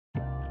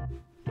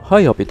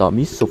Hi Happy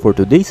Tummies! So for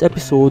today's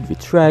episode, we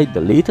tried the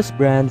latest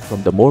brand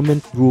from the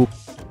Mormon group,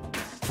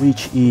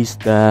 which is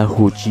the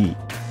Huchi,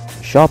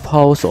 a shop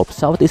house of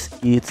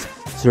Southeast Eats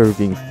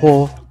serving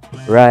pho,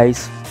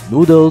 rice,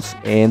 noodles,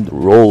 and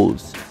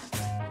rolls.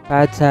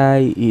 Pad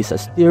Thai is a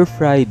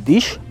stir-fry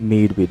dish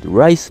made with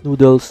rice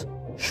noodles,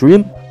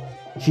 shrimp,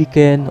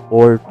 chicken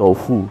or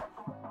tofu,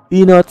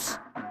 peanuts,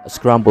 a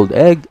scrambled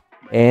egg,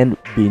 and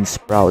bean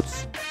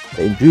sprouts.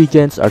 The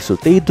ingredients are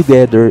sautéed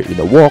together in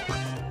a wok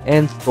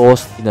and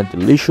tossed in a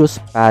delicious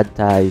pad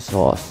thai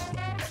sauce.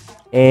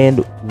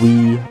 And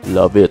we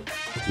love it.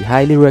 We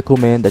highly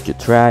recommend that you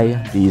try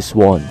this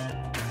one.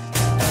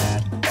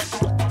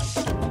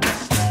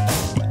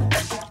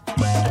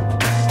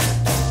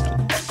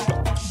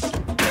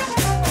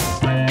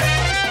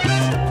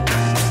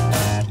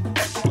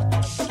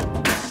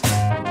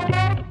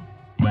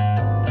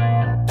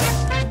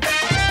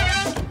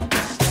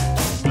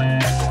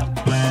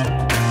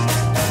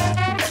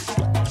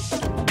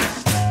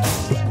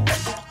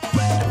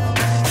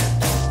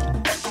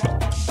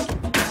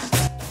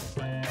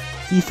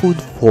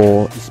 Seafood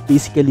pho is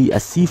basically a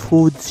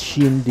seafood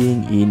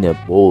shindig in a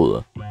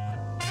bowl,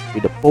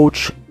 with a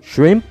poached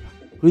shrimp,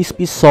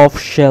 crispy soft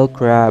shell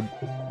crab,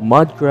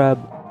 mud crab,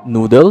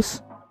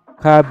 noodles,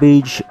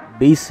 cabbage,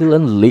 basil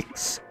and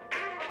leeks,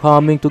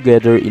 coming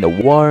together in a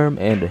warm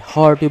and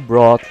hearty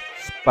broth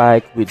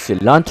spiked with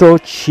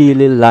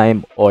cilantro-chili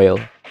lime oil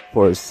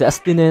for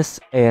zestiness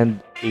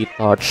and a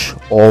touch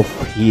of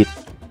heat.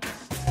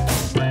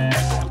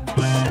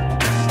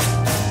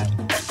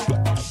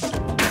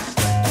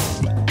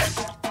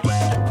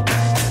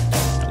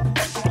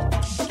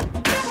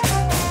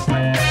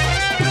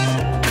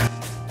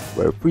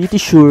 We're pretty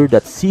sure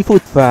that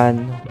seafood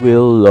fan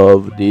will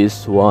love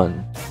this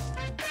one.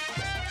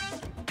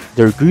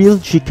 Their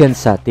grilled chicken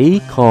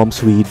satay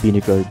comes with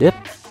vinegar dip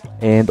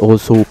and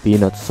also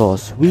peanut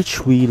sauce,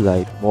 which we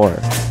like more.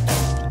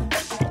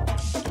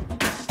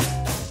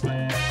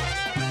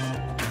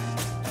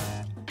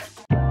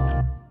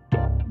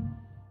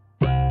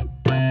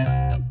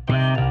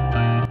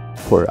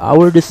 For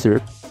our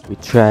dessert, we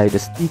tried the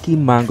sticky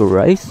mango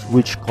rice,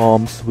 which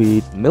comes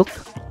with milk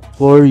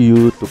for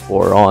you to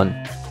pour on.